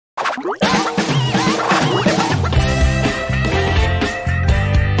Square.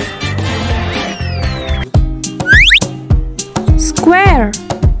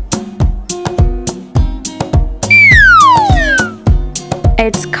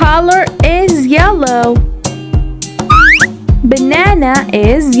 Its color is yellow. Banana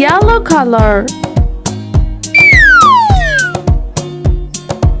is yellow color.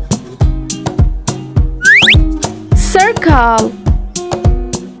 Circle.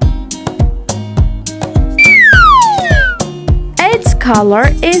 Its color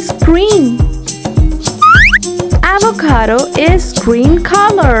is green. Avocado is green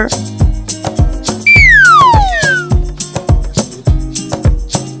color.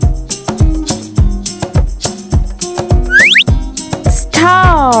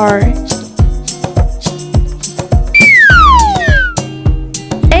 Star.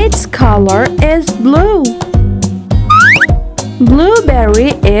 Its color is blue.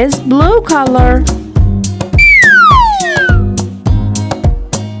 Blueberry is blue color.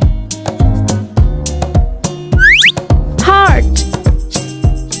 Heart.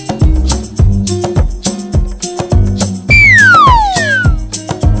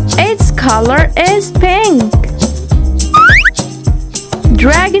 Its color is pink.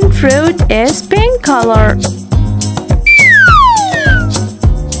 Dragon fruit is pink color.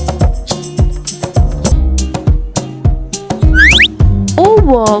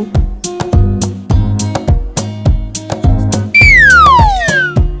 Oval.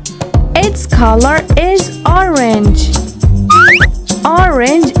 Its color is orange.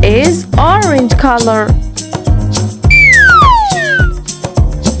 Orange is orange color.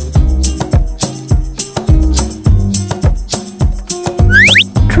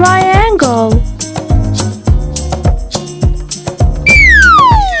 Triangle.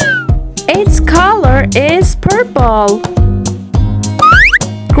 Its color is purple.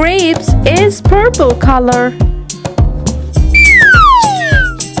 Grapes is purple color.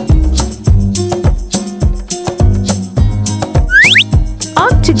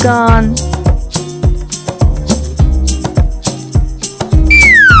 Octagon.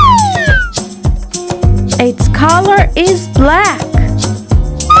 Its color is black.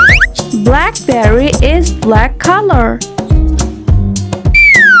 Blackberry is black color.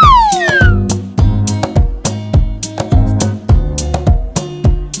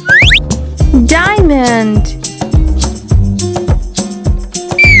 Diamond.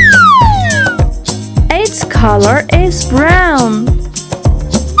 Its color is brown.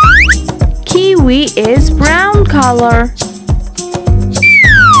 Kiwi is brown color.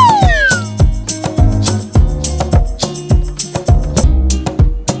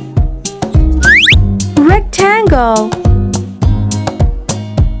 Rectangle.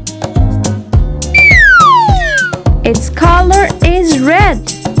 Its color is red.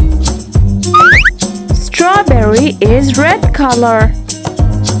 Strawberry is red color.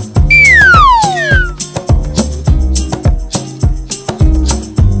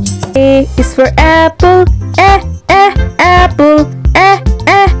 A is for apple, apple,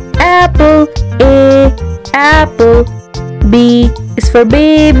 apple, apple. B is for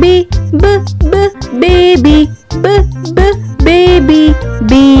baby, baby, baby,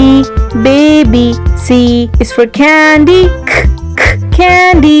 baby. C is for candy,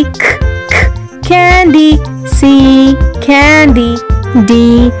 candy, candy. C, candy.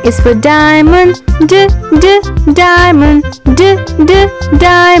 D is for diamond, diamond,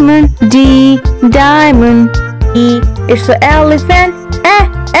 diamond. D, diamond. E is for elephant,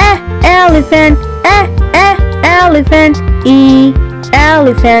 elephant, elephant. E,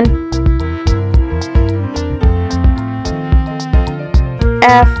 elephant.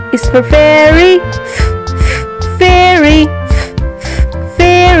 F is for fairy, fairy,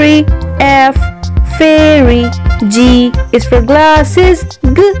 fairy. F, fairy. G is for glasses,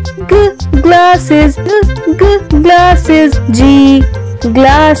 glasses, glasses. G,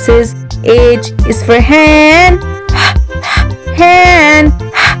 glasses. H is for hand, hand,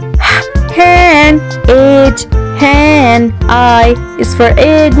 hand. H, hand. I is for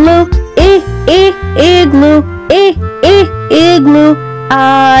igloo, igloo, igloo.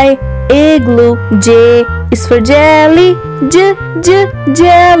 I, igloo. J is for jelly, jelly,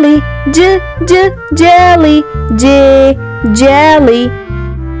 jelly. J, jelly.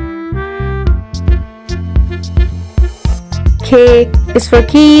 K is for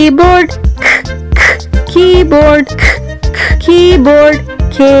keyboard, keyboard, keyboard.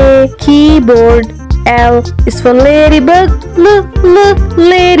 K, keyboard. L is for ladybug,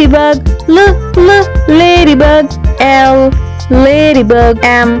 ladybug, ladybug. L, ladybug.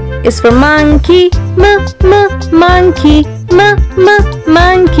 M is for monkey, monkey,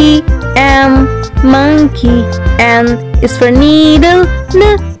 monkey. monkey. N is for needle,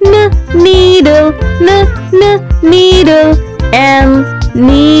 needle, needle. N,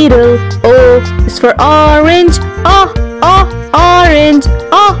 needle. O is for orange, orange,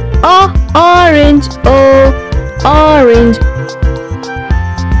 orange. O, orange.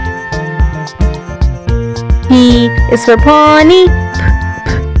 P is for pony,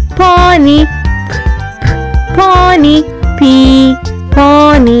 pony, pony. P,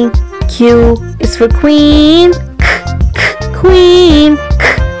 pony. Q is for queen, queen,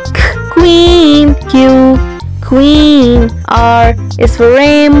 queen. Q, queen. R is for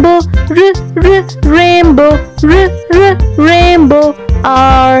rainbow, rainbow, rainbow.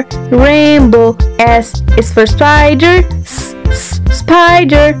 R, rainbow. S is for spider,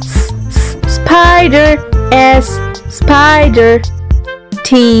 spider, spider. S, spider.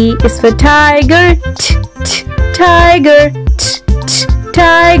 T is for tiger, tiger,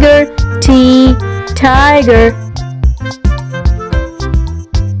 tiger. T, tiger.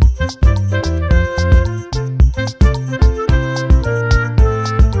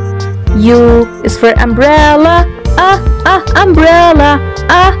 U is for umbrella, umbrella,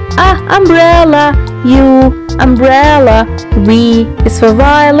 umbrella. U, umbrella. V is for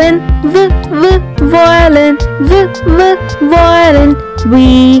violin, violin, violin.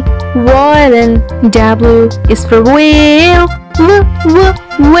 V, violin. W is for whale,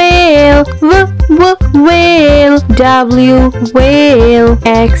 whale, whale. W, whale.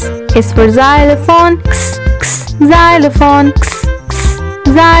 X is for xylophone, xylophone,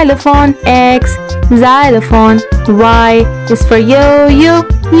 xylophone. X, xylophone. Y is for yo-yo,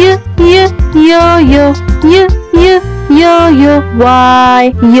 yo-yo, yo-yo.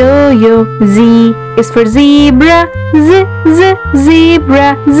 Y, yo-yo. Z is for zebra,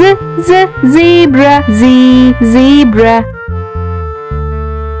 zebra, zebra. Z, zebra.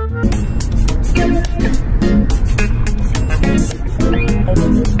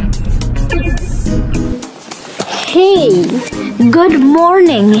 Hey, good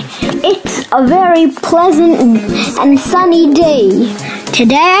morning. It's a very pleasant and sunny day.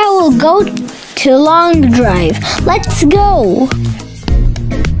 Today I will go to long drive. Let's go.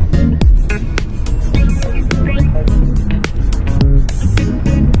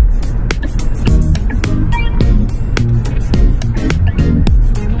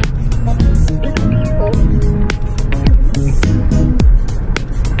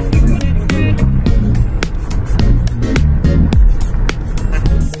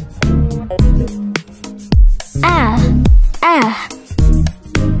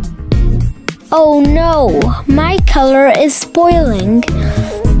 Oh no, my color is spoiling.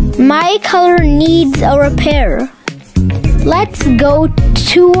 My color needs a repair. Let's go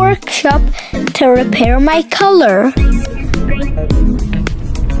to workshop to repair my color.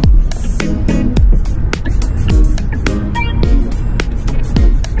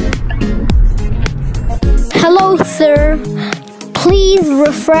 Hello, sir. Please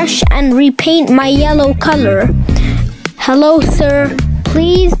refresh and repaint my yellow color. Hello, sir.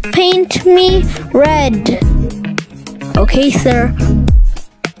 Please paint me red. Okay, sir.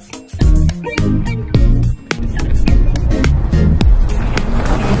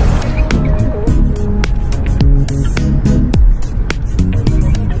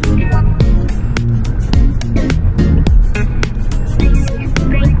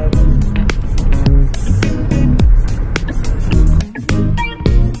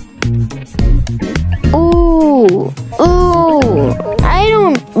 I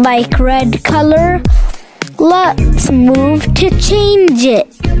don't like red color. Let's move to change it.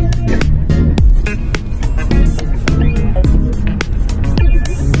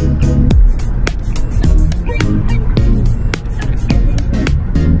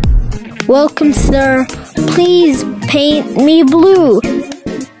 Welcome, sir. Please paint me blue.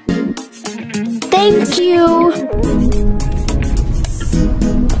 Thank you.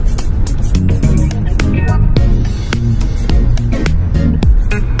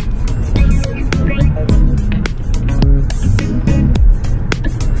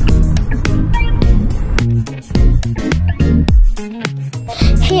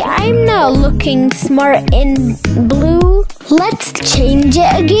 Hey, I'm not looking smart in blue. Let's change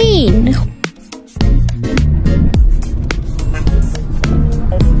it again.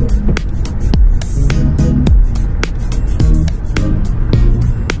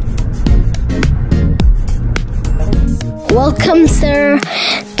 Welcome, sir.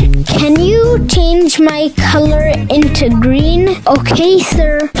 Can you change my color into green? Okay,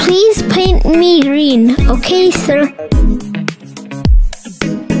 sir. Please paint me green. Okay, sir.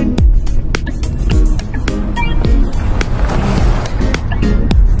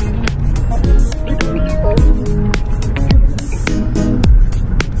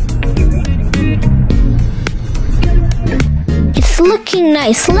 looking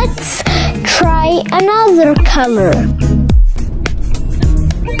nice. Let's try another color.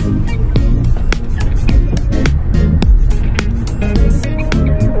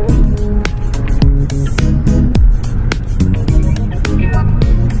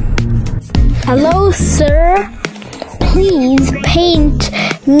 Hello, sir. Please paint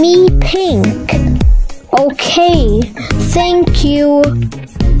me pink. Okay, thank you.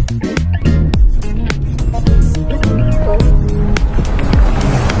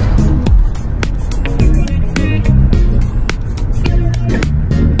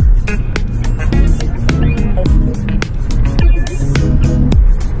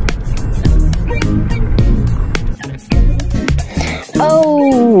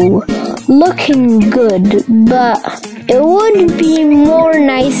 Oh, looking good, but it would be more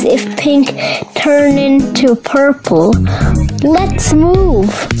nice if pink turned into purple. Let's move.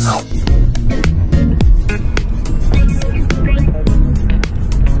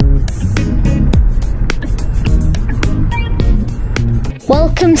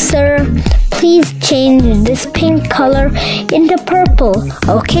 Welcome, sir. Please change this pink color into purple.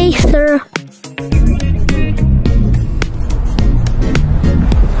 Okay, sir.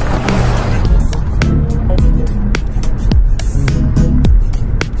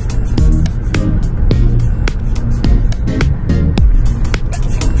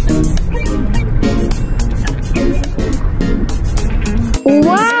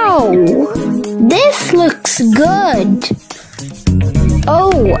 Wow, this looks good.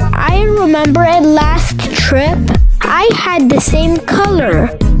 Oh, I remember at last trip, I had the same color.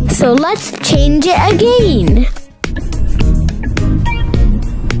 So let's change it again.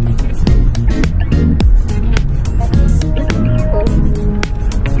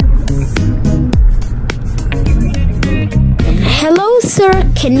 Hello, sir.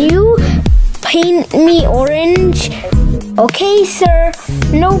 Can you paint me orange? Okay, sir.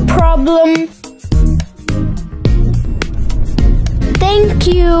 No problem. Thank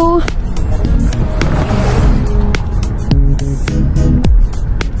you.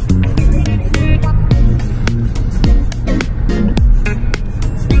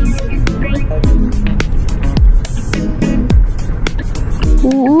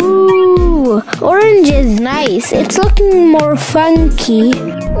 Ooh, orange is nice. It's looking more funky.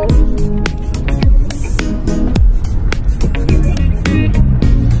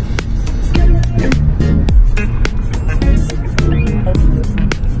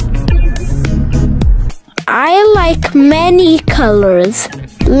 I like many colors,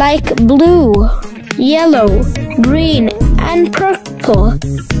 like blue, yellow, green, and purple.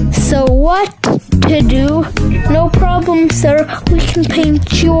 So what to do? No problem, sir. We can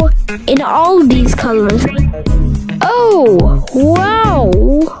paint you in all these colors. Oh, wow!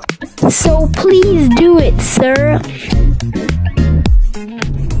 So please do it, sir.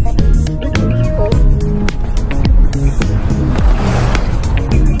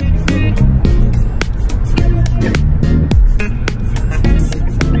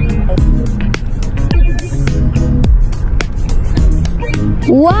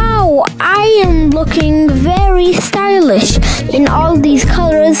 Wow, I am looking very stylish in all these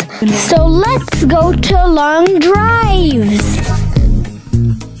colors. So let's go to long drives.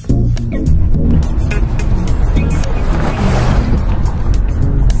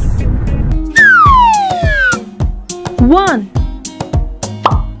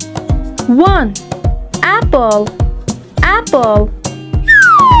 One, apple, apple.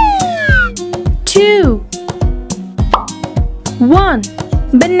 2, 1,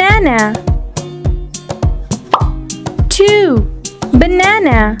 banana. 2,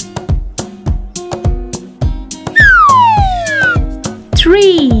 banana.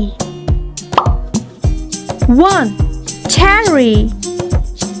 3, 1, cherry.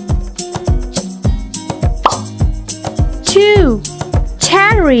 2,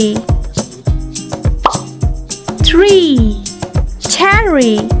 cherry. 3,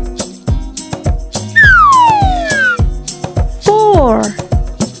 cherry. 4,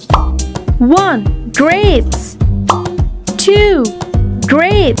 1, grapes. 2,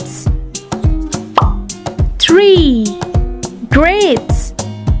 grapes. 3, grapes.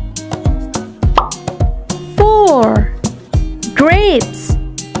 4, grapes.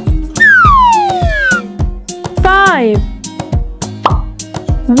 5,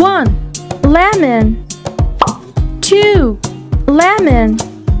 1, lemon. 2, lemon.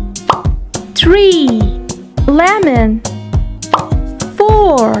 3, lemon.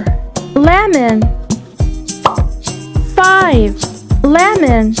 4, lemon. 5,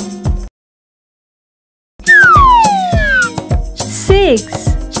 lemon. 6,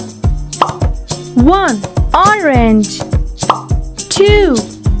 1, orange. 2.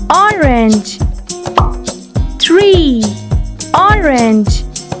 Orange. 3. Orange.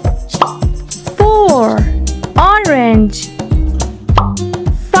 4. Orange.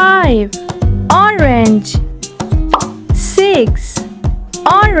 5. Orange. 6.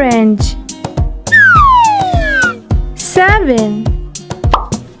 Orange. 7.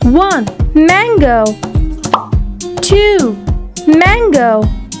 1. Mango. 2. Mango.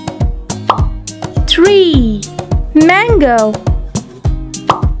 3. Mango.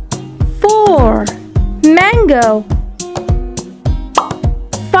 4. Mango.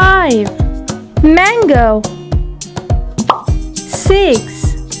 5. Mango.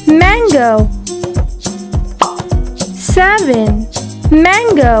 6. Mango. 7.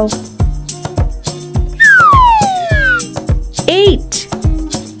 Mango. 8.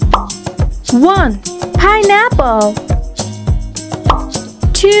 1. Pineapple.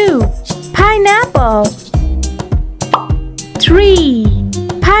 2. Pineapple. 3.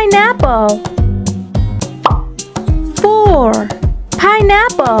 Pineapple. 4.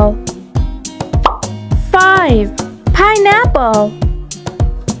 Pineapple. 5. Pineapple.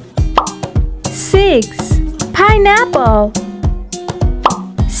 6. Pineapple.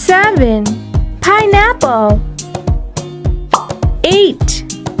 7. Pineapple. 8.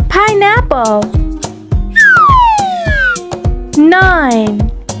 Pineapple. 9.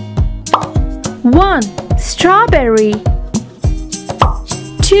 1. Strawberry.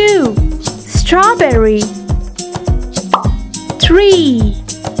 2. Strawberry. 3.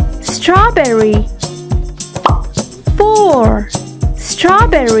 Strawberry. 4.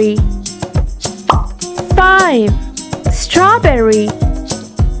 Strawberry. 5. Strawberry.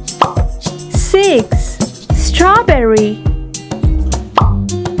 6. Strawberry.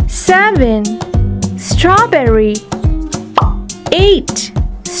 7. Strawberry. 8.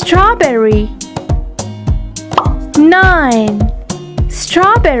 Strawberry. 9.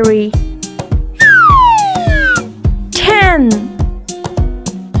 Strawberry. 10.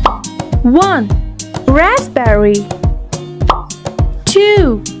 1. Raspberry.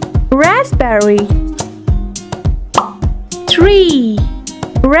 2. Raspberry. 3.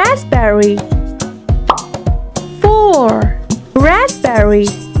 Raspberry. 4. Raspberry.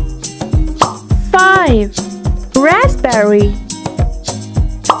 5. Raspberry.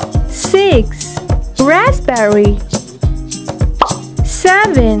 6. Raspberry.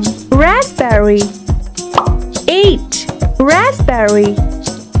 7. Raspberry. 8. Raspberry.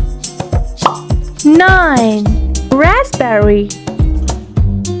 9. Raspberry.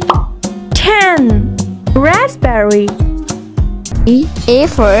 10. Raspberry. A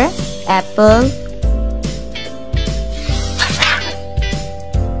for apple.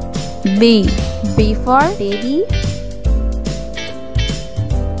 B for baby.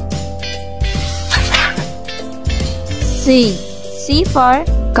 C for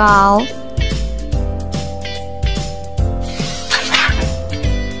cow.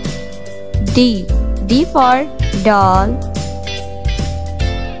 D for doll.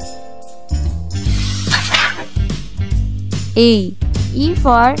 E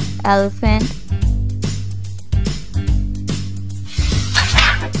for elephant.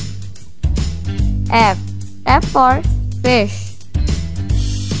 F for fish.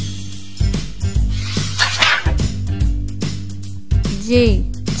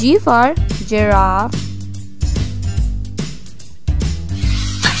 G for giraffe.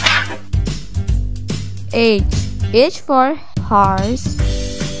 H for horse.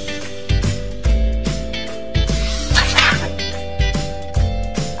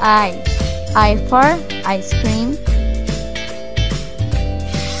 I for ice cream.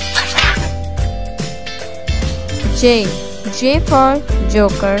 J for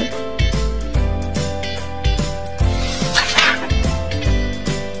joker.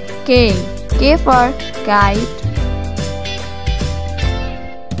 K for kite.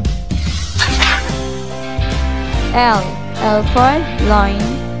 L for lion.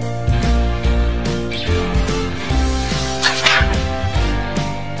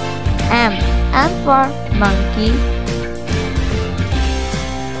 M for monkey.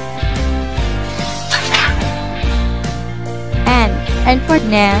 N for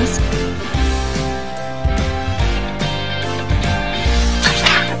nest.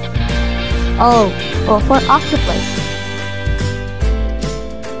 O for octopus.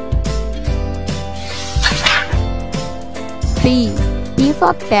 P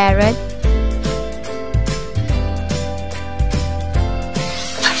for parrot.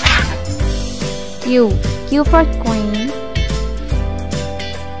 Q for queen.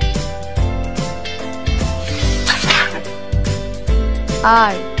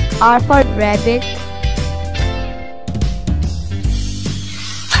 R for rabbit.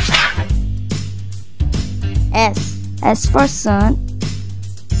 S for sun.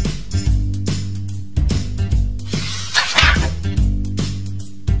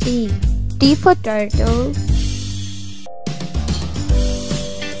 T for turtle.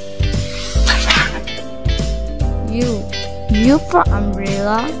 U for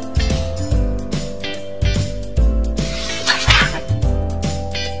umbrella.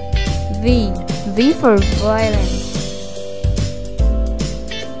 V for violin.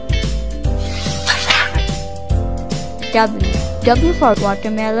 W for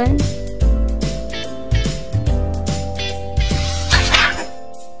watermelon.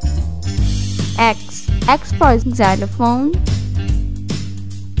 X for xylophone.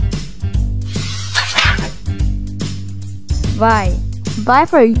 Y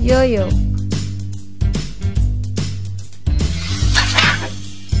for yo-yo.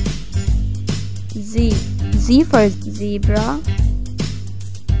 Z for zebra.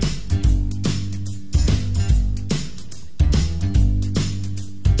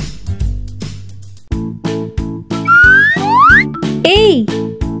 A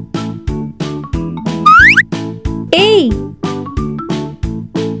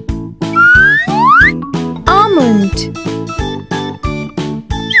almond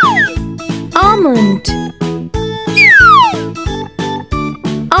almond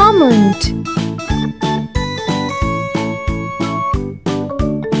almond.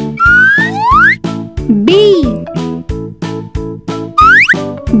 B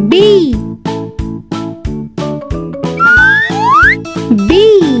B B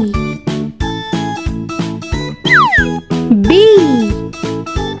B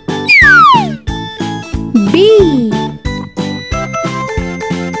B.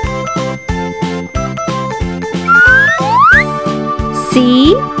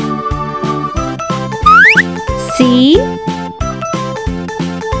 C C.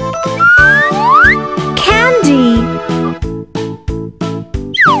 Candy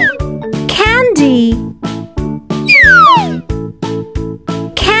candy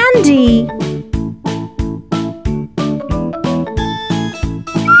candy.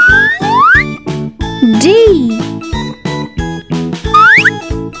 D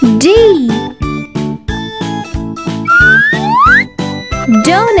D.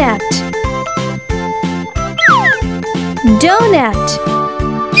 Donut donut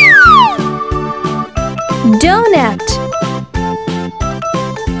donut.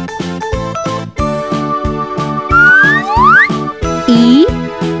 E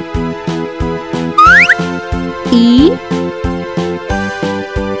E.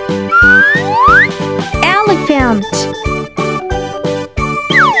 Elephant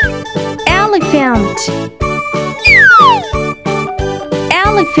elephant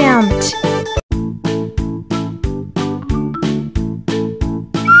elephant.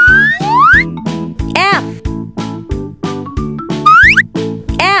 F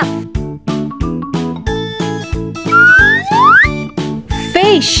F.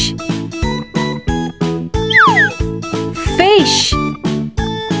 Fish fish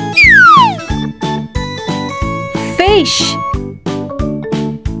fish.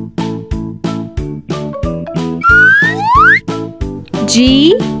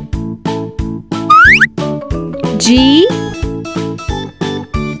 G G.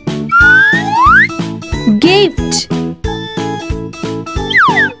 Gift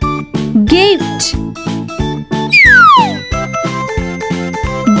gift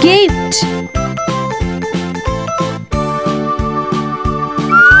gift.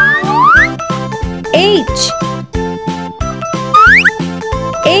 H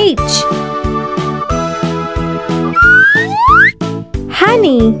H.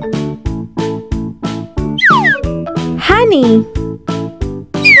 Honey honey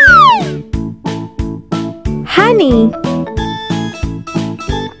honey.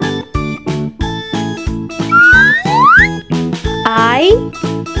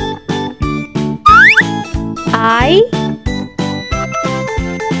 I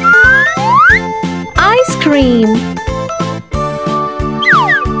ice cream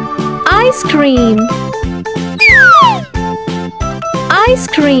ice cream ice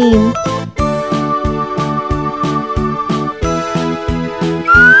cream.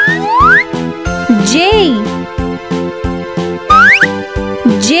 J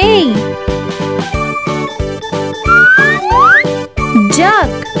J. Jug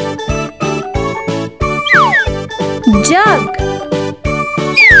jug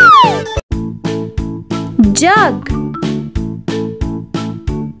jug.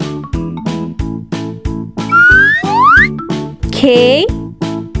 K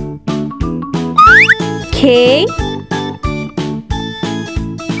K.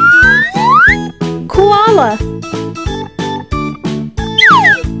 Koala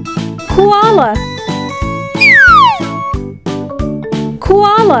koala,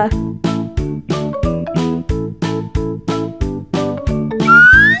 koala.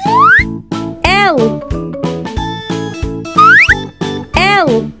 L,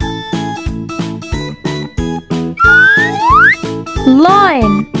 L.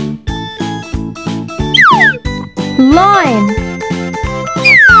 Line, line,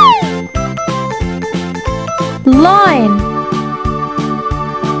 line.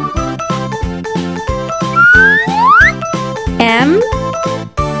 M,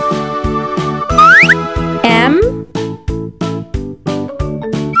 M.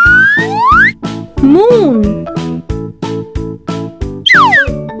 Moon,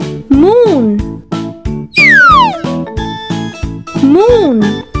 moon, moon.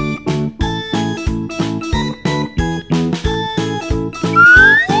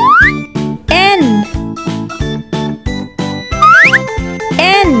 N,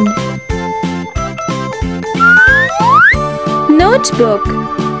 N. Notebook,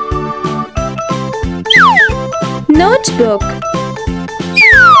 notebook,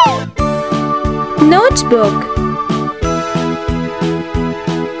 notebook.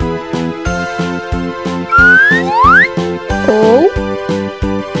 O,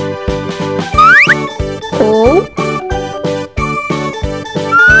 O.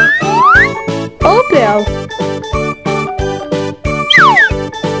 Opel,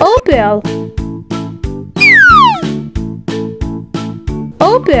 Opel,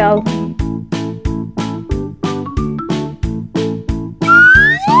 Opel.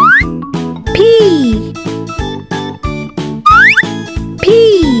 P,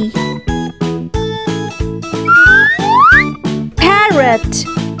 P. Parrot,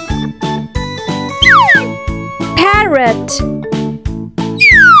 parrot,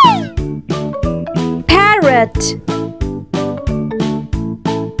 parrot.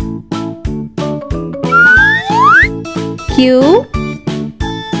 Q,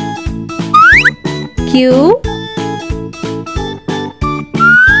 Q.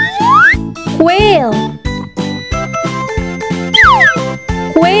 Whale,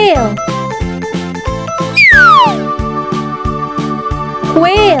 whale,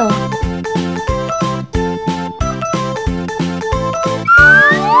 whale.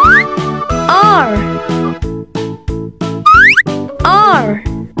 R, R.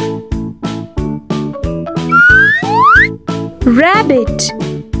 Rabbit,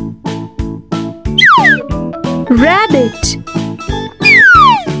 rabbit,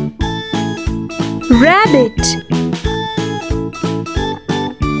 rabbit.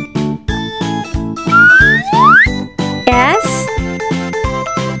 S,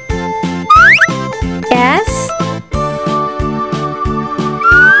 S.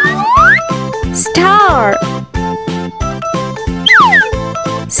 Star,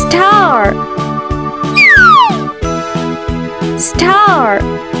 star, star.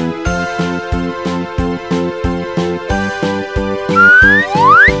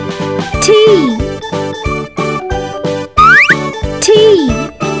 T, T.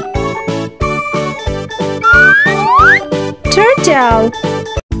 Turtle,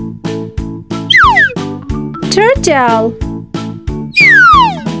 turtle,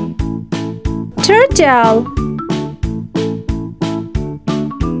 turtle.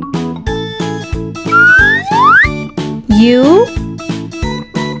 U,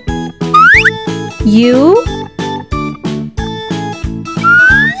 U.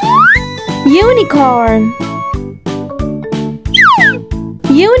 Unicorn,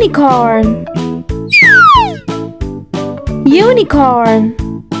 unicorn, unicorn.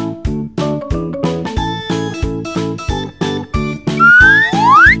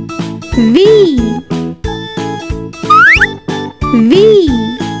 V, V.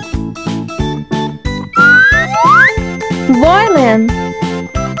 Violin,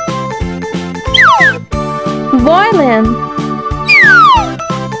 violin,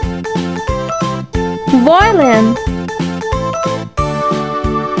 violin.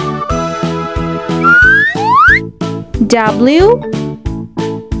 W,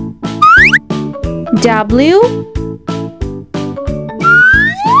 W.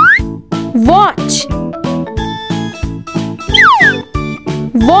 Watch,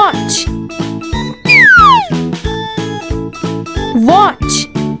 watch, watch.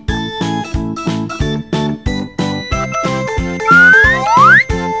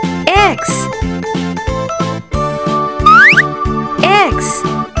 X, X.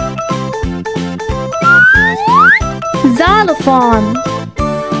 Xylophone,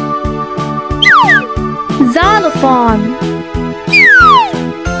 xylophone,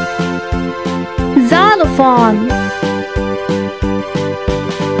 xylophone.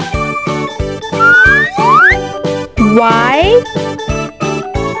 Y.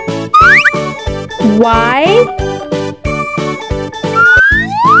 Y.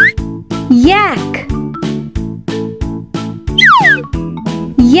 Yak.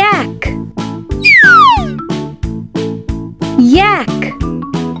 Yak. Yak.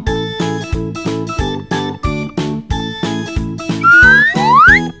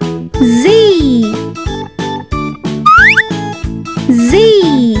 Z. Z.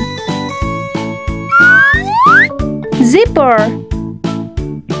 Zipper.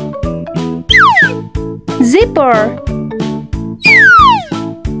 Zipper.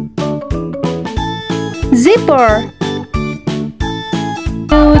 Zipper.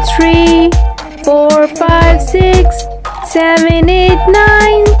 2, 3, 4, 5, 6, 7, 8,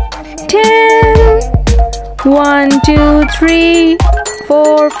 9, 10. 1, 2, 3,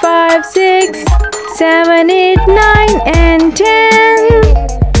 4, 5, 6, 7, 8, 9, and 10.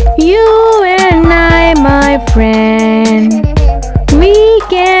 You and I, my friend, we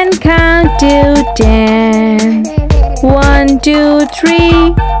can count to 10. 1, 2,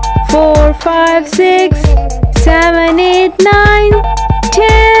 3, 4, 5, 6, 7, 8, 9,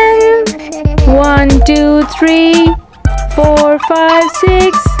 10. 1, 2, 3, 4, 5,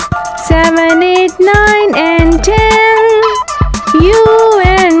 6, 7, 8, 9, and 10. You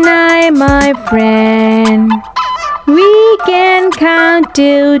and I, my friend, we can count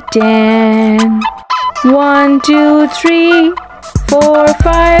to 10. 1, 2, 3, 4,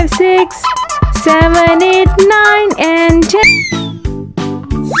 5, 6, 7, 8, 9, and 10.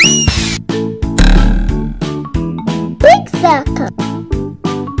 Big circle.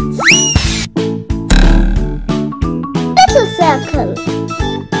 Little circle.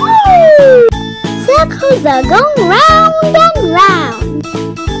 Woo! Circles are going round and round.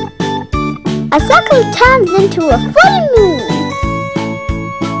 A circle turns into a full moon.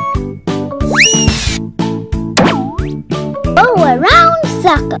 Go around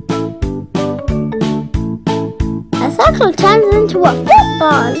circle. A circle turns into a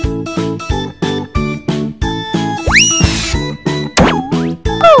football.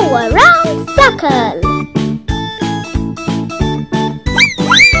 Go around circle.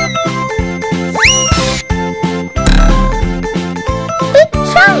 Big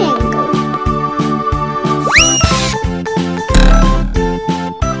triangle.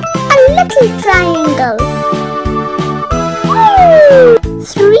 A little triangle. Woo!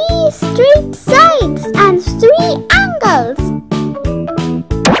 3 straight sides and 3 angles.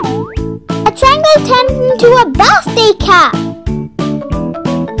 A triangle turns into a birthday cap.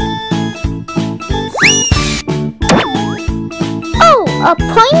 Oh, a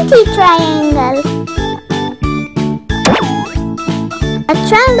pointy triangle. A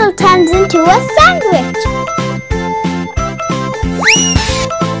triangle turns into a sandwich.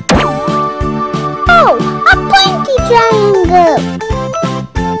 Oh, a pointy triangle.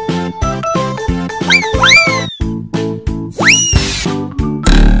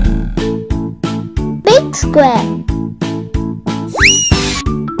 Big square.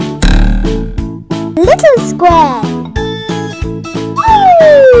 Little square.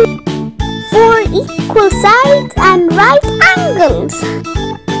 Woo! 4 equal sides and right angles.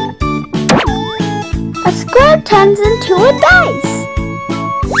 A square turns into a dice.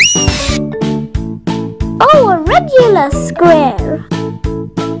 Oh, a regular square.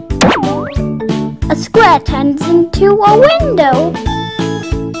 A square turns into a window.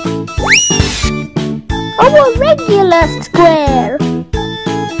 Oh, a regular square.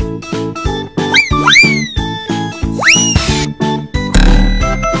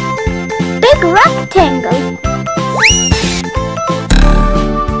 Big rectangle.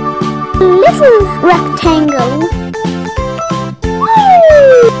 Little rectangle.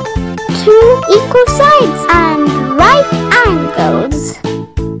 Woo! 2 equal sides and right angles.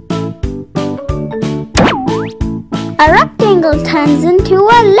 A rectangle turns into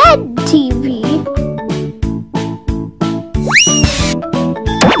a LED TV.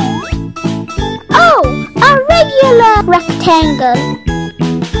 Oh, a regular rectangle.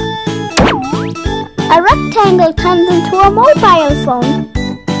 A rectangle turns into a mobile phone.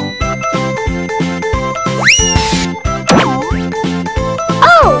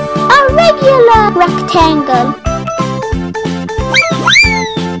 Oh, a regular rectangle.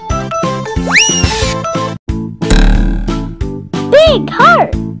 Big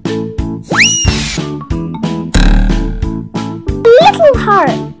heart. Little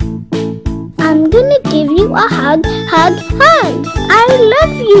heart. I'm gonna give you a hug, hug, hug. I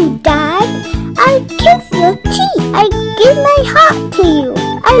love you, Dad. I'll kiss your cheek. I give my heart to you.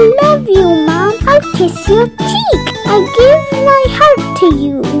 I love you, Mom. I'll kiss your cheek. I give my heart to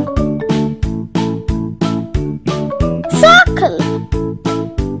you.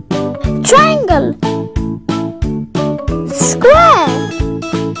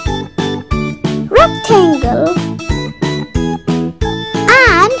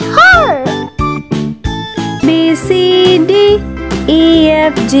 B, C, D, E,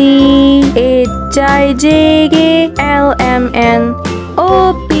 F, G, H, I, J, K, L, M, N,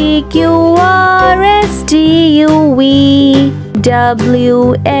 O, P, Q, R, S, T, U, V,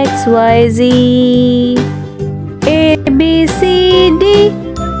 W, X, Y, Z. A, B, C, D,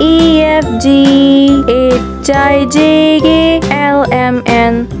 E, F, G, H, I, J, K, L, M,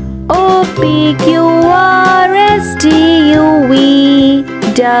 N, O, P, Q, R, S, T, U, V,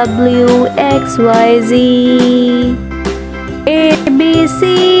 W, X, Y, Z. A, B,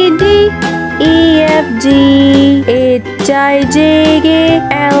 C, D, E, F, G, H, I, J, K,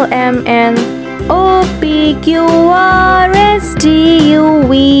 L, M, N, O, P, Q, R, S, T, U,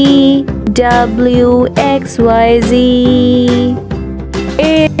 V, W, X, Y, Z.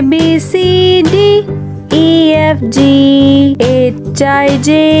 A, B, C, D, E, F, G, H, I,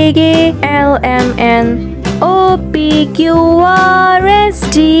 J, K, L, M, N, O, P, Q, R, S,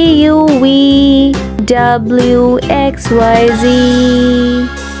 T, U, V, W, X, Y, Z.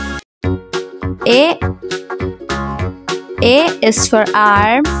 A is for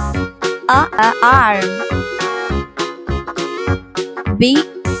arm. Arm. B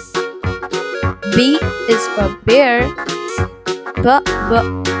is for bear.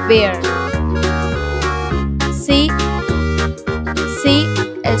 Bear. C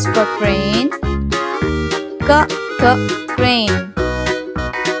is for crane. Crane.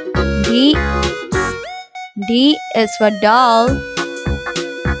 D is for doll.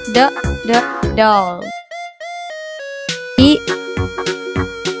 Doll. E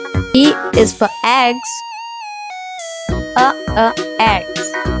is for eggs.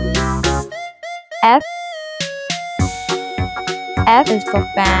 Eggs. F is for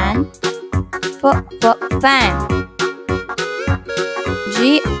fan. Fan.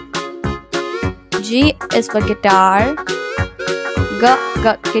 G is for guitar.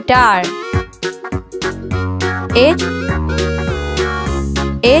 Guitar.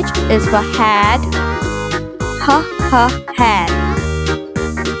 H is for hat. Hat.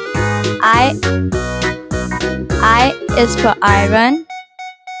 I is for iron.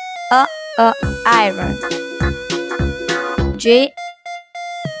 Iron. J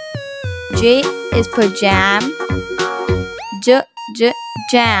is for jam.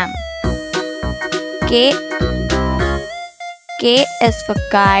 Jam. K is for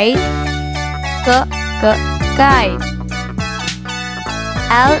kite. Kite.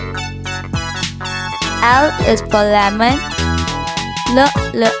 L is for lemon.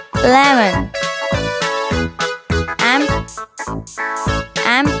 Lemon.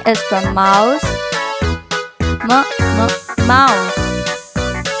 M is for mouse. Mouse.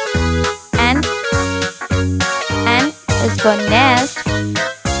 N is for nest.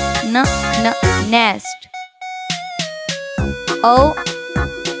 Nest. O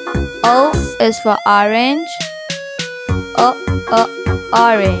is for orange.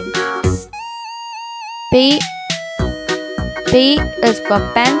 Orange. P is for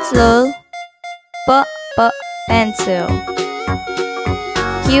pencil. Pencil.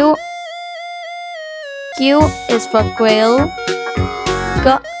 Q is for quill.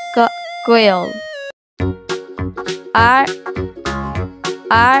 Quill. R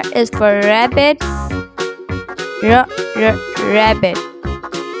is for rabbit. Rabbit.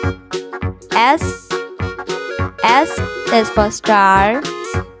 S is for star.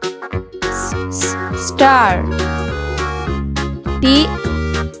 Star. T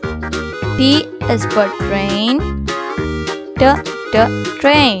is for train.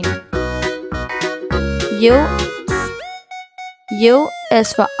 Train. U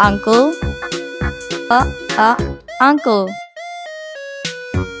is for uncle. Uncle.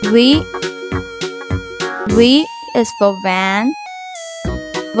 V is for van.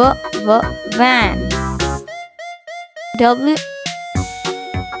 Van. W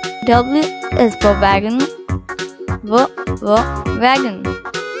is for wagon. Wagon.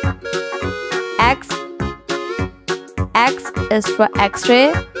 X is for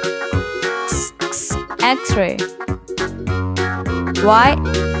X-ray. X-ray.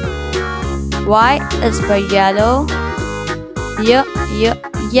 Y is for yellow.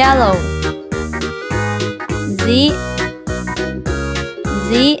 Yellow. Z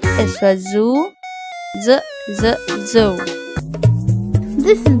is for zoo. Zoo.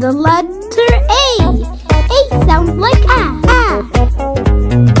 This is the letter A. A sounds like A.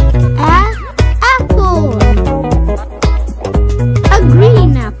 Apple. A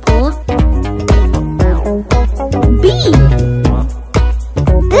green apple. B.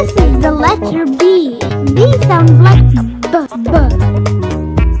 This is the letter B. B sounds like bird.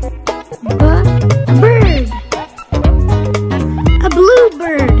 A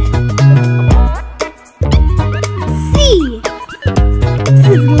bluebird.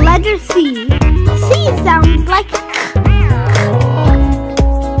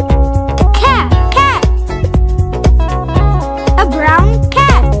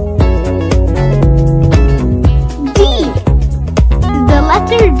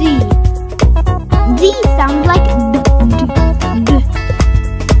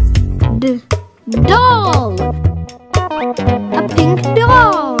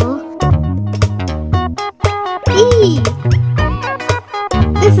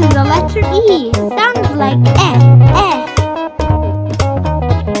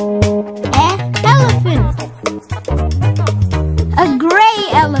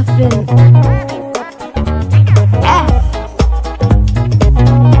 elephant. F.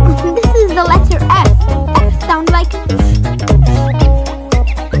 This is the letter F. F sounds like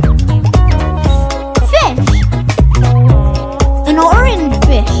fish. An orange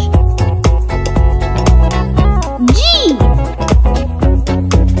fish. G.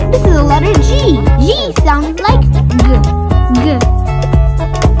 This is the letter G. G sounds like G. G.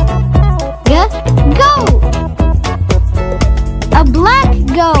 G. Goat. A black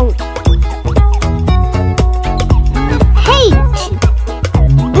goat. H.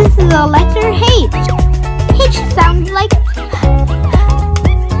 This is the letter H. H sounds like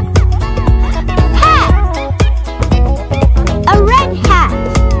hat. A red hat.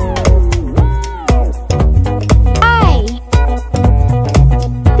 I.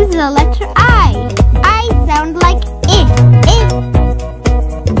 This is the letter I. I sounds like I.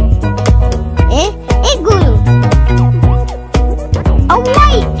 Igloo. A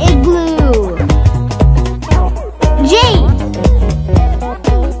white igloo. J.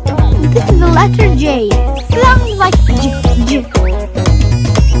 This is the letter J. Sounds like J.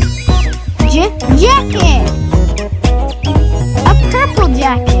 Jacket. A purple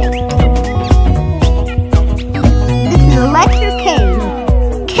jacket. This is the letter K.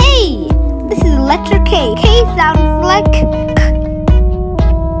 K. This is the letter K. K sounds like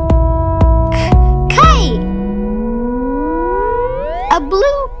kite. A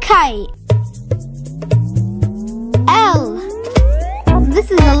blue kite. L. This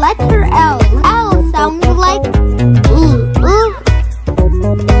is the letter L. L sounds like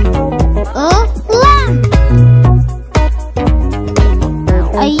lamb.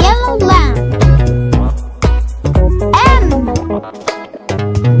 A yellow lamb. M.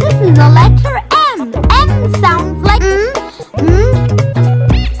 This is the letter M. M sounds like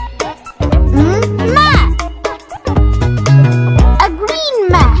mat. A green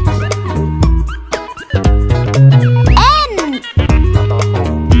mat. N.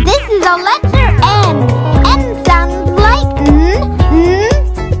 This is the letter N. N sounds like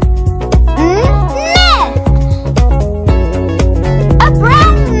nest. A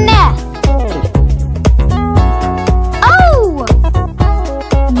brown nest. O.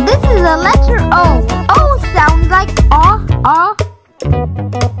 This is the letter O. O sounds like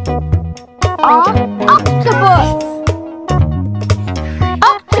octopus.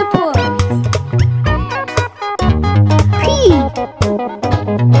 Octopus. P.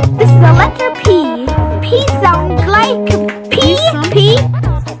 This is the letter P. P sounds like P.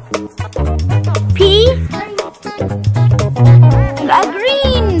 A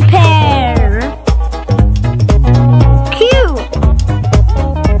green pear. Q.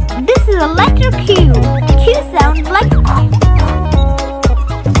 This is the letter Q. Q sounds like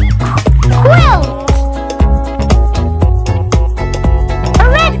quilt. A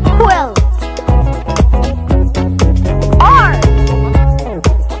red quilt. R.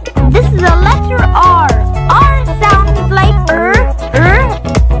 This is the letter R. R sounds like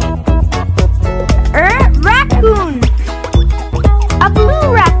raccoon. A blue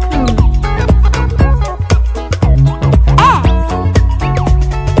raccoon. S.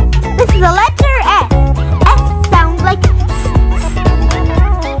 This is the letter S. S sounds like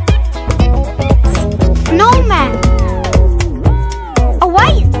snowman. A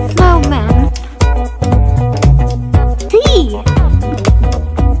white snowman. T.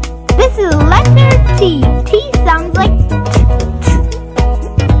 This is the letter T. T sounds like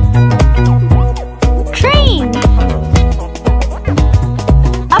train.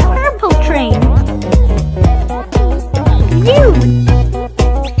 A purple train. U.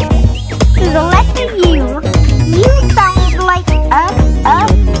 This is the letter U. U sounds like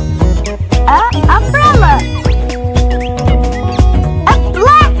umbrella. A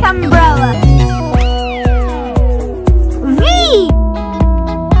black umbrella. V.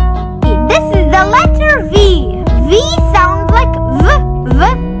 This is the letter V. V sounds like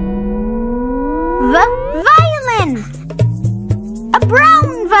violin. A brown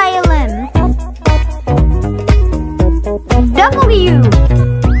violin. W.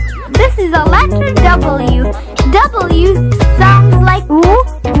 This is the letter W. W sounds like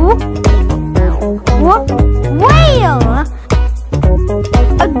whale.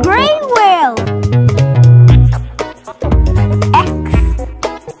 A gray whale. X.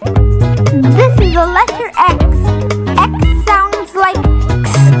 This is the letter X. X sounds like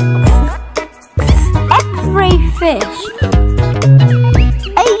X-ray fish.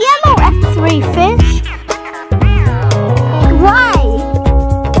 A yellow X-ray fish. Y.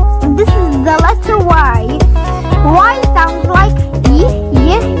 This is the letter Y. Y sounds like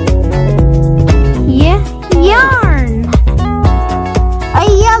yarn. A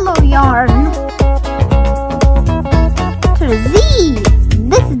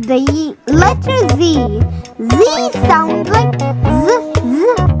the letter Z. Z sounds like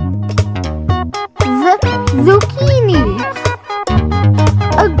zucchini.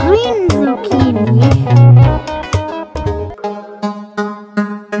 A green zucchini.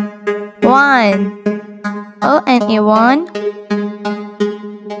 1. O and A 1.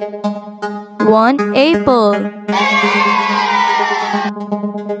 1 apple.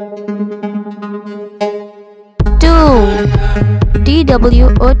 2.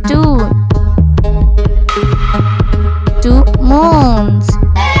 TWO 2. 2 moons.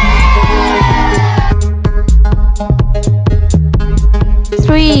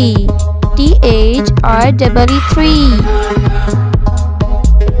 3. THREE 3.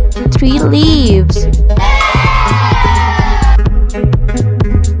 3 leaves.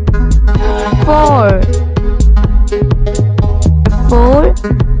 4.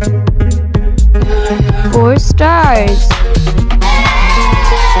 4 stars.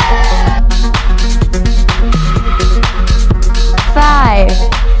 5.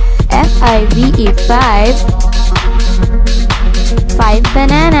 FIVE 5. 5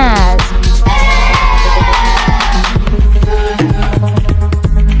 bananas.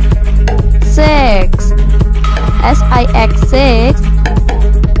 6. SIX 6.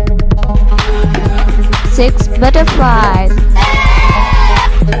 6 butterflies.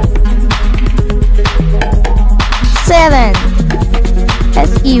 7.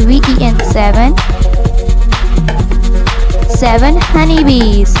 SEVEN 7. 7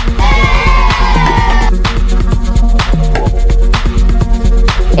 honeybees.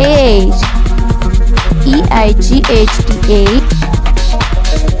 8. EIGHT 8.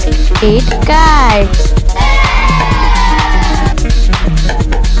 8 kites.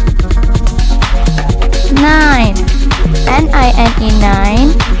 9. NINE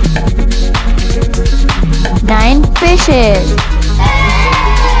 9. 9 fishes.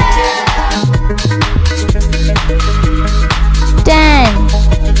 10.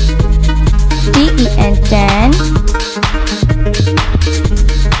 TEN 10.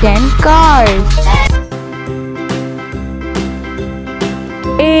 10 cars.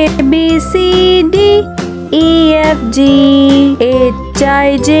 A B C D E F G H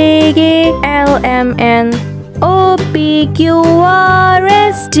I J K L M N O P Q R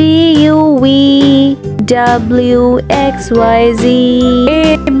S T U V W X Y Z.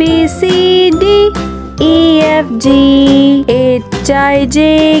 A B C D E F G H I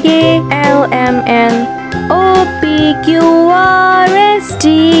J K L M N O P Q R S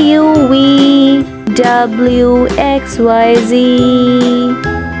T U V W X Y Z.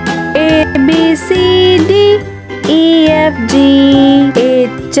 A B C D E F G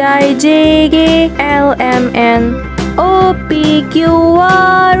H I J K L M N O P Q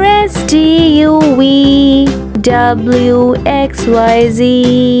R S T U V W X Y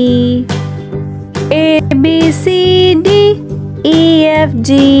Z. A B C D E F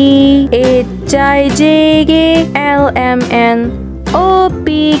G H I J K L M N O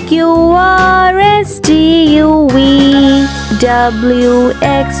P Q R S T U V W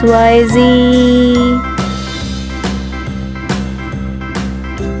X Y Z.